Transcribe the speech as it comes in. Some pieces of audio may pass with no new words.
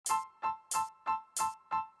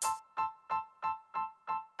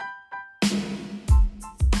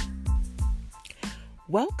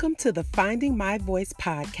Welcome to the Finding My Voice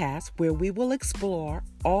podcast, where we will explore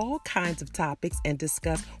all kinds of topics and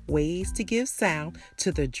discuss ways to give sound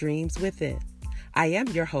to the dreams within. I am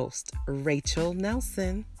your host, Rachel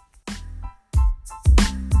Nelson.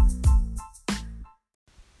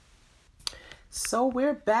 So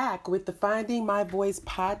we're back with the Finding My Voice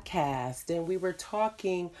podcast, and we were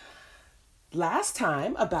talking last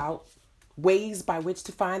time about ways by which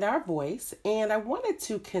to find our voice, and I wanted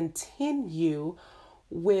to continue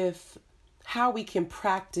with how we can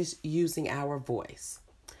practice using our voice.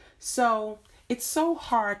 So it's so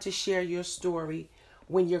hard to share your story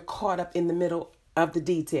when you're caught up in the middle of the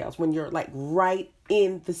details, when you're like right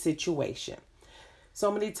in the situation.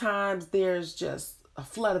 So many times there's just a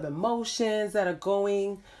flood of emotions that are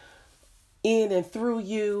going in and through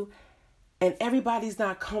you, and everybody's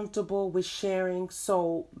not comfortable with sharing.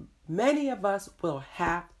 So many of us will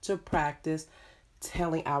have to practice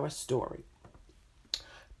telling our story.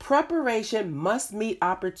 Preparation must meet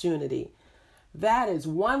opportunity. That is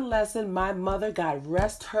one lesson my mother, God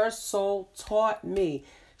rest her soul, taught me.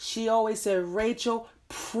 She always said, Rachel,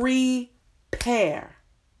 prepare.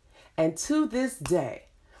 And to this day,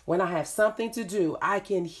 when I have something to do, I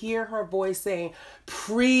can hear her voice saying,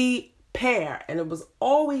 prepare. And it was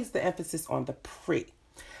always the emphasis on the pre.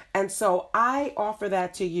 And so I offer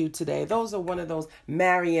that to you today. Those are one of those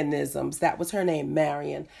Marianisms. That was her name,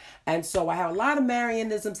 Marian. And so I have a lot of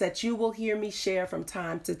Marianisms that you will hear me share from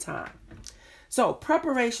time to time. So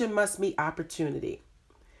preparation must meet opportunity.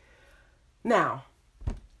 Now,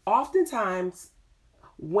 oftentimes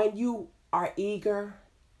when you are eager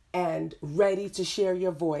and ready to share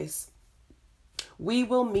your voice, we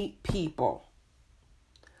will meet people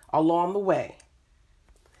along the way.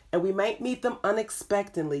 And we might meet them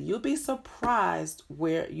unexpectedly. You'll be surprised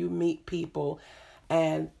where you meet people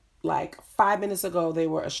and like 5 minutes ago they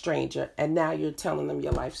were a stranger and now you're telling them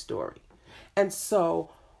your life story. And so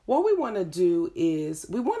what we want to do is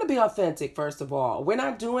we want to be authentic, first of all. We're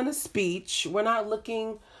not doing a speech. We're not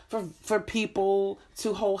looking for people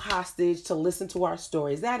to hold hostage to listen to our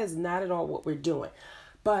stories. That is not at all what we're doing.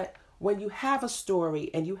 But when you have a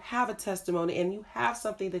story and you have a testimony and you have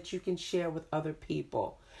something that you can share with other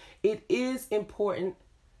people, it is important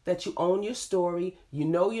that you own your story, you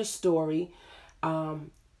know your story.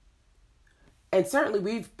 And certainly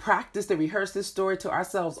we've practiced and rehearsed this story to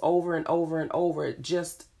ourselves over and over and over,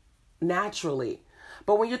 just naturally.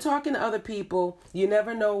 But when you're talking to other people, you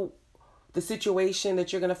never know the situation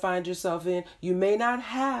that you're going to find yourself in. You may not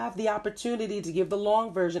have the opportunity to give the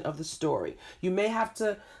long version of the story. You may have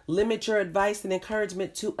to limit your advice and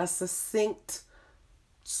encouragement to a succinct,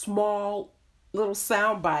 small little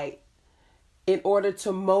soundbite in order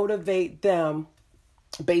to motivate them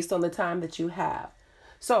based on the time that you have.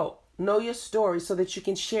 So know your story so that you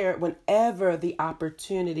can share it whenever the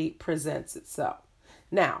opportunity presents itself.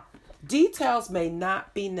 Now, details may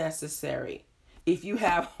not be necessary if you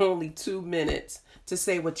have only 2 minutes to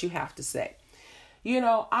say what you have to say. You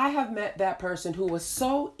know, I have met that person who was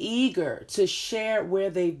so eager to share where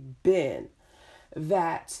they've been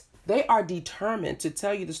that they are determined to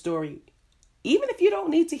tell you the story, even if you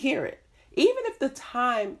don't need to hear it, even if the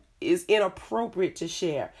time is inappropriate to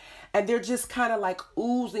share. And they're just kind of like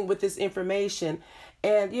oozing with this information.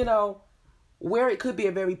 And, you know, where it could be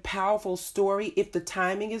a very powerful story, if the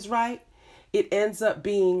timing is right, it ends up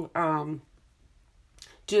being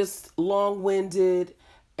just long-winded,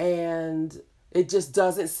 and it just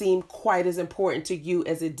doesn't seem quite as important to you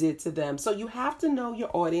as it did to them. So you have to know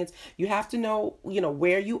your audience. You have to know,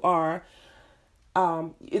 where you are.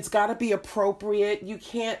 It's got to be appropriate. You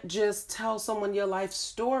can't just tell someone your life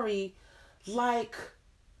story like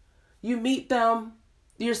you meet them,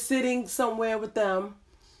 you're sitting somewhere with them,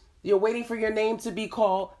 you're waiting for your name to be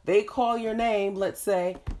called, they call your name, let's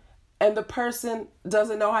say, and the person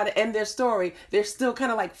doesn't know how to end their story. They're still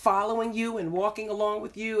kind of like following you and walking along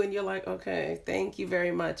with you, and you're like, okay, thank you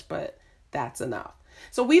very much, but that's enough.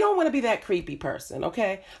 So we don't want to be that creepy person,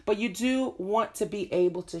 okay? But you do want to be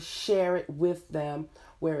able to share it with them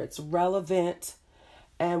where it's relevant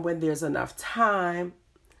and when there's enough time,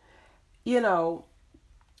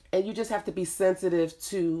 and you just have to be sensitive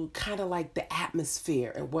to kind of like the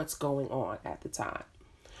atmosphere and what's going on at the time.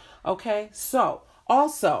 Okay? So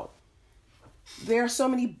also, there are so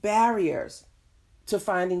many barriers to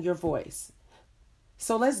finding your voice.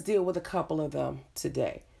 So let's deal with a couple of them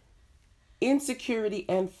today. Insecurity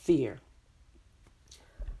and fear.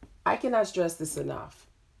 I cannot stress this enough.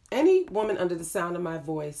 Any woman under the sound of my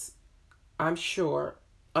voice, I'm sure,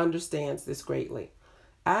 understands this greatly.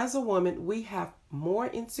 As a woman, we have more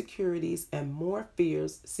insecurities and more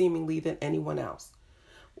fears seemingly than anyone else.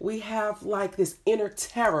 we have like this inner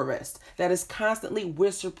terrorist that is constantly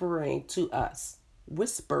whispering to us,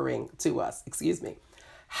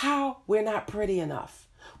 how we're not pretty enough.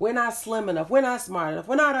 We're not slim enough. We're not smart enough.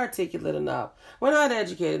 We're not articulate enough. We're not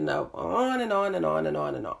educated enough. On and on and on and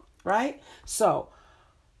on and on. Right? So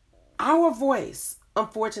our voice,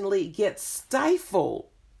 unfortunately, gets stifled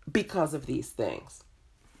because of these things.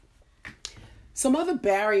 Some other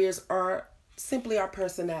barriers are simply our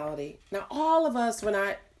personality. Now, all of us were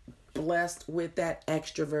not blessed with that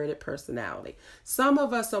extroverted personality. Some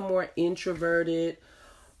of us are more introverted,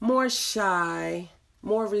 more shy,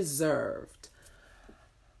 more reserved.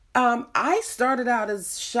 I started out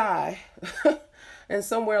as shy and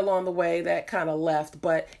somewhere along the way that kind of left,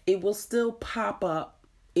 but it will still pop up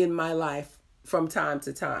in my life from time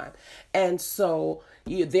to time. And so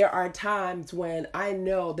there are times when I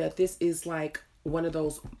know that this is like one of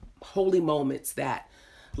those holy moments that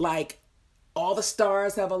like all the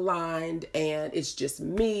stars have aligned and it's just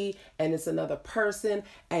me and it's another person.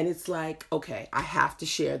 And it's like, okay, I have to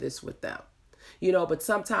share this with them, but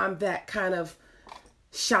sometimes that kind of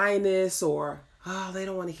shyness or, oh, they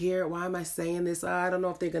don't want to hear it. Why am I saying this? I don't know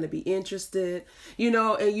if they're going to be interested,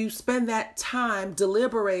 and you spend that time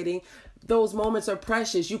deliberating. Those moments are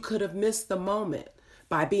precious. You could have missed the moment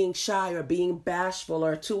by being shy or being bashful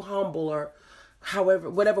or too humble or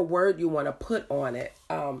whatever word you want to put on it.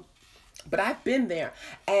 But I've been there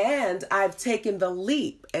and I've taken the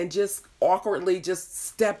leap and just awkwardly just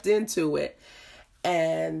stepped into it.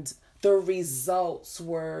 And the results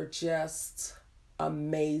were just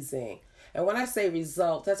amazing. And when I say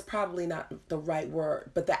results, that's probably not the right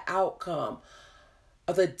word, but the outcome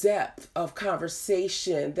of the depth of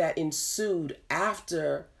conversation that ensued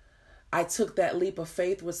after I took that leap of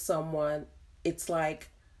faith with someone. It's like,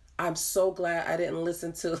 I'm so glad I didn't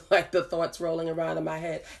listen to like the thoughts rolling around in my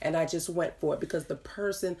head and I just went for it because the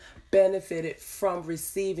person benefited from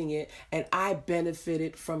receiving it and I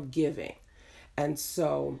benefited from giving. And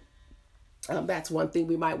so that's one thing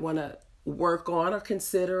we might want to work on or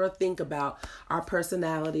consider or think about, our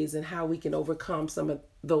personalities and how we can overcome some of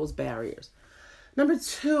those barriers. Number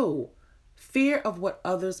 2, fear of what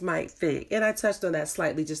others might think. And I touched on that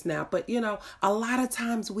slightly just now, but a lot of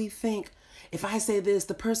times we think, if I say this,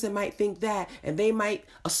 the person might think that, and they might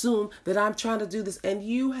assume that I'm trying to do this. And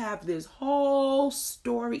you have this whole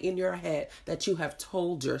story in your head that you have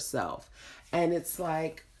told yourself. And it's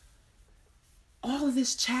like, all of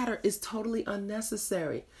this chatter is totally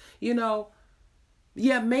unnecessary.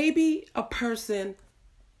 Maybe a person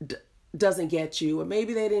doesn't get you, or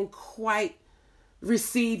maybe they didn't quite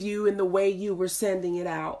receive you in the way you were sending it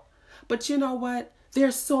out. But you know what?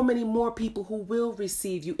 There's so many more people who will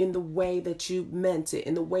receive you in the way that you meant it,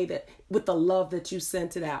 in the way that, with the love that you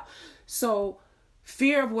sent it out. So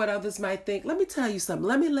fear of what others might think. Let me tell you something.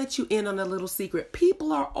 Let me let you in on a little secret.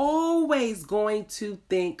 People are always going to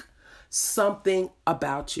think something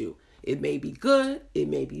about you. It may be good. It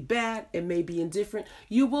may be bad. It may be indifferent.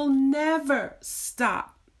 You will never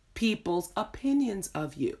stop people's opinions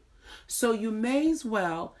of you. So you may as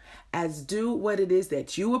well as do what it is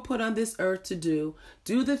that you were put on this earth to do.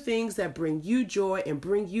 Do the things that bring you joy and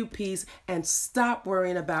bring you peace, and stop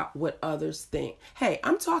worrying about what others think. Hey,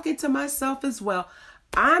 I'm talking to myself as well.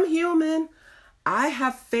 I'm human. I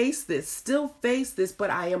have faced this, still face this, but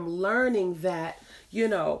I am learning that,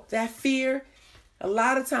 that fear, a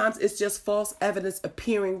lot of times it's just false evidence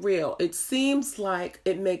appearing real. It seems like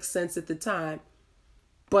it makes sense at the time,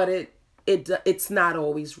 but it's not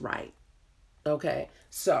always right. Okay,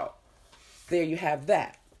 so there you have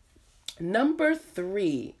that. Number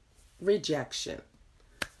 3, rejection.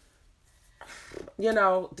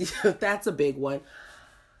 That's a big one.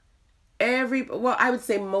 I would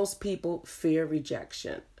say most people fear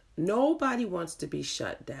rejection. Nobody wants to be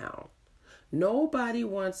shut down. Nobody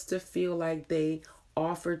wants to feel like they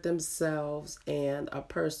offered themselves and a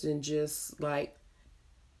person just like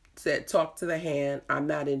said, talk to the hand, I'm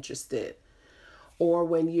not interested. Or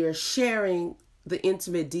when you're sharing the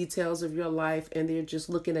intimate details of your life and they're just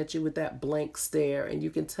looking at you with that blank stare, and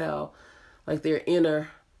you can tell like their inner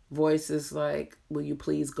voice is like, will you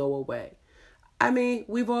please go away? I mean,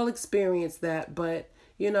 we've all experienced that, but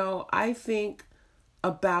I think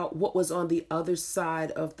about what was on the other side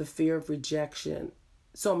of the fear of rejection.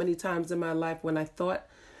 So many times in my life when I thought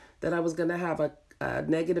that I was going to have a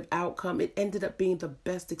negative outcome, it ended up being the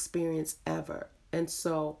best experience ever. And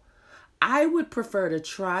so I would prefer to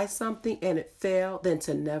try something and it fail than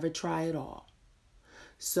to never try at all.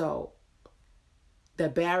 So the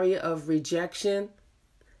barrier of rejection,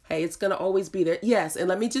 hey, it's going to always be there. Yes, and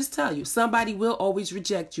let me just tell you, somebody will always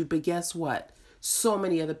reject you, but guess what? so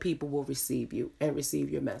many other people will receive you and receive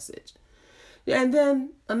your message. And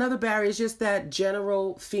then another barrier is just that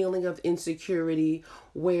general feeling of insecurity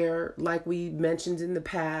where, like we mentioned in the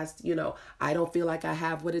past, I don't feel like I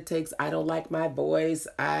have what it takes. I don't like my voice.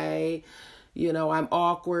 I'm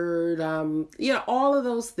awkward. All of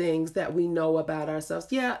those things that we know about ourselves.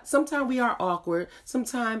 Yeah, sometimes we are awkward.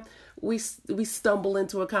 Sometimes we stumble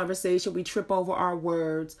into a conversation. We trip over our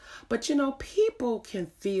words. But, people can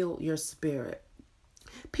feel your spirit.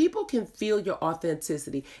 People can feel your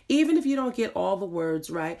authenticity, even if you don't get all the words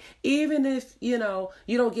right, even if, you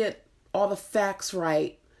don't get all the facts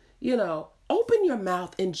right, open your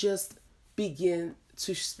mouth and just begin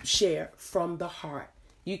to share from the heart.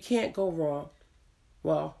 You can't go wrong.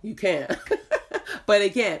 Well, you can. But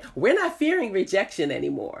again, we're not fearing rejection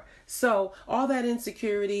anymore. So all that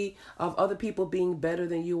insecurity of other people being better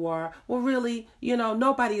than you are, well, really,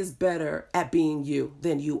 nobody is better at being you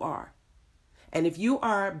than you are. And if you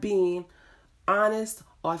are being honest,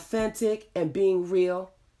 authentic, and being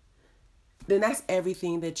real, then that's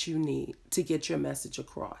everything that you need to get your message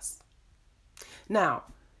across. Now,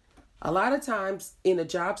 a lot of times in a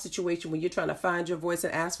job situation when you're trying to find your voice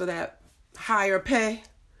and ask for that higher pay,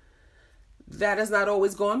 that has not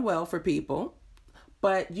always gone well for people.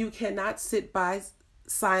 But you cannot sit by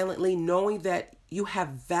silently knowing that you have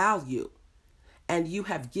value and you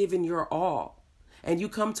have given your all. And you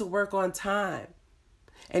come to work on time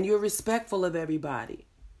and you're respectful of everybody.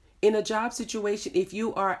 In a job situation, if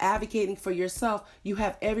you are advocating for yourself, you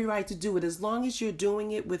have every right to do it as long as you're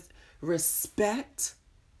doing it with respect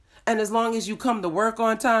and as long as you come to work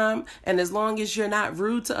on time and as long as you're not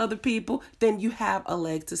rude to other people, then you have a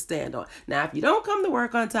leg to stand on. Now, if you don't come to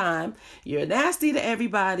work on time, you're nasty to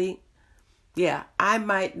everybody. Yeah, I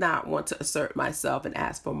might not want to assert myself and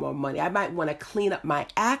ask for more money. I might want to clean up my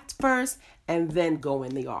act first and then go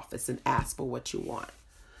in the office and ask for what you want.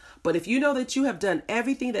 But if you know that you have done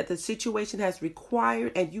everything that the situation has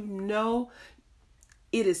required and you know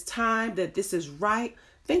it is time that this is right,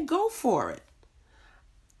 then go for it.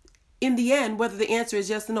 In the end, whether the answer is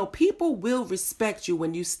yes or no, people will respect you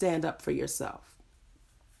when you stand up for yourself.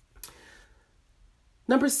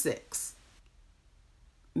 Number 6.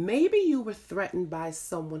 Maybe you were threatened by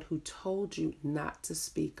someone who told you not to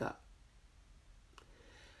speak up.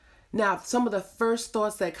 Now, some of the first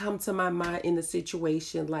thoughts that come to my mind in a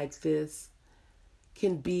situation like this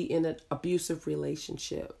can be in an abusive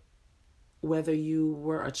relationship. Whether you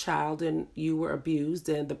were a child and you were abused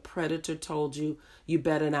and the predator told you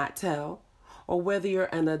better not tell, or whether you're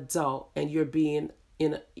an adult and you're in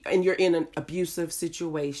an abusive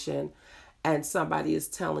situation and somebody is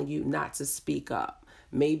telling you not to speak up.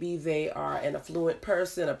 Maybe they are an affluent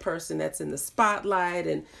person, a person that's in the spotlight,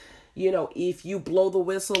 and if you blow the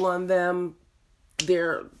whistle on them,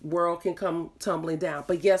 their world can come tumbling down.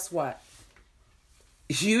 But guess what?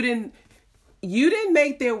 You didn't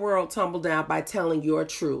make their world tumble down by telling your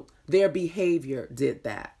truth. Their behavior did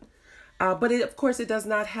that. But of course, it does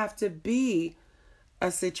not have to be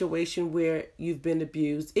a situation where you've been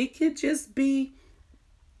abused. It could just be,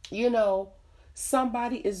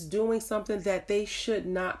 somebody is doing something that they should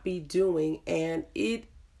not be doing, and it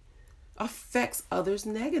affects others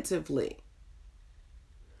negatively.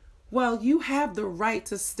 Well, you have the right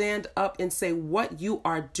to stand up and say what you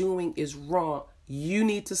are doing is wrong. You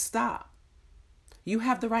need to stop. You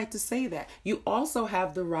have the right to say that. You also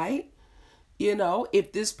have the right,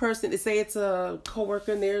 if this person, say it's a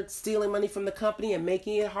coworker and they're stealing money from the company and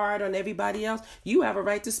making it hard on everybody else, you have a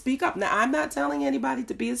right to speak up. Now, I'm not telling anybody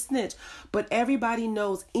to be a snitch, but everybody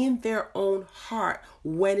knows in their own heart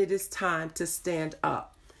when it is time to stand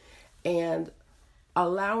up. And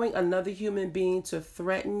allowing another human being to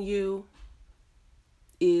threaten you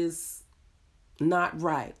is not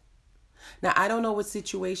right. Now, I don't know what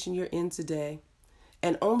situation you're in today,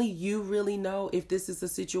 and only you really know if this is a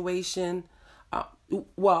situation.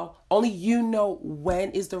 Only you know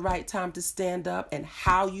when is the right time to stand up and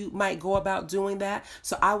how you might go about doing that.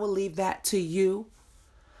 So I will leave that to you.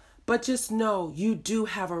 But just know you do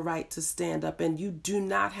have a right to stand up, and you do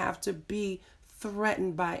not have to be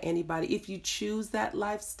threatened by anybody. If you choose that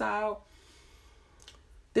lifestyle,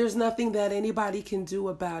 there's nothing that anybody can do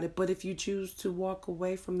about it. But if you choose to walk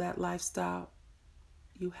away from that lifestyle,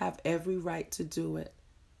 you have every right to do it.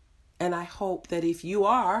 And I hope that if you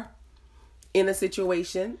are in a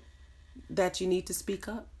situation that you need to speak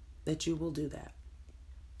up, that you will do that.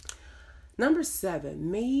 Number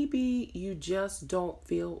 7, maybe you just don't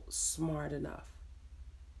feel smart enough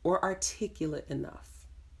or articulate enough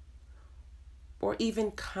or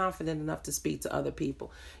even confident enough to speak to other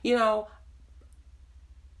people.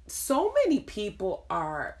 So many people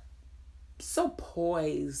are so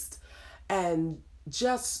poised and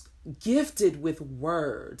just gifted with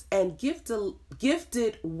words and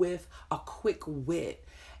gifted with a quick wit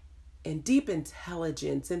and deep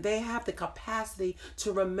intelligence, and they have the capacity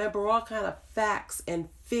to remember all kind of facts and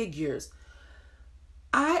figures.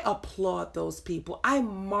 I applaud those people. I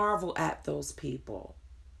marvel at those people.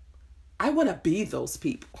 I want to be those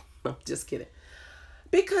people. I'm just kidding.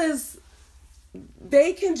 Because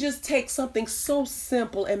they can just take something so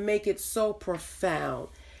simple and make it so profound.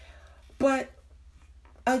 But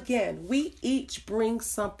again, we each bring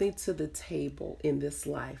something to the table in this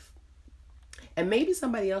life. And maybe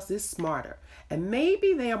somebody else is smarter. And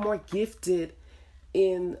maybe they are more gifted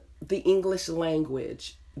in the English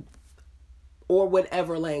language or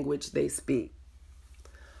whatever language they speak.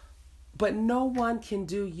 But no one can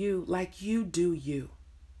do you like you do you.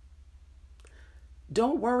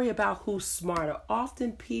 Don't worry about who's smarter.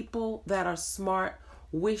 Often people that are smart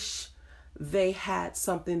wish they had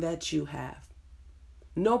something that you have.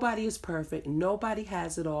 Nobody is perfect. Nobody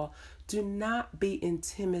has it all. Do not be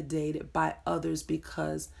intimidated by others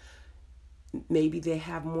because maybe they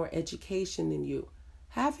have more education than you.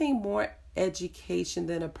 Having more education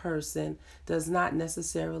than a person does not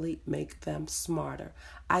necessarily make them smarter.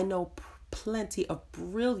 I know plenty of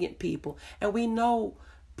brilliant people, and we know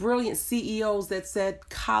brilliant CEOs that said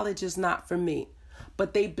college is not for me,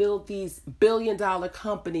 but they build these billion-dollar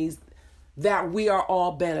companies that we are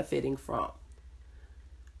all benefiting from.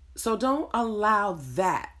 So don't allow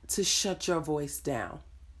that to shut your voice down.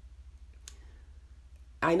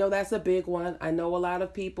 I know that's a big one. I know a lot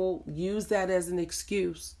of people use that as an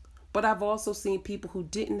excuse, but I've also seen people who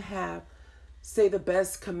didn't have, say, the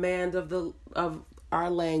best command of our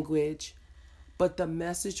language, but the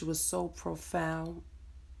message was so profound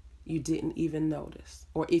you didn't even notice.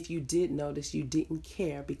 Or if you did notice, you didn't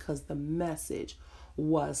care because the message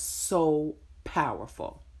was so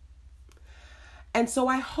powerful. And so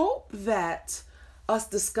I hope that us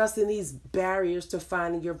discussing these barriers to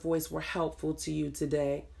finding your voice were helpful to you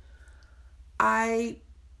today. I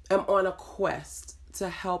am on a quest to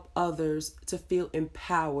help others to feel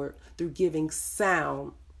empowered through giving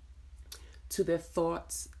sound to their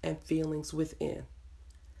thoughts and feelings within.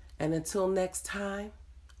 And until next time,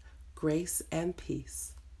 grace and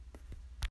peace.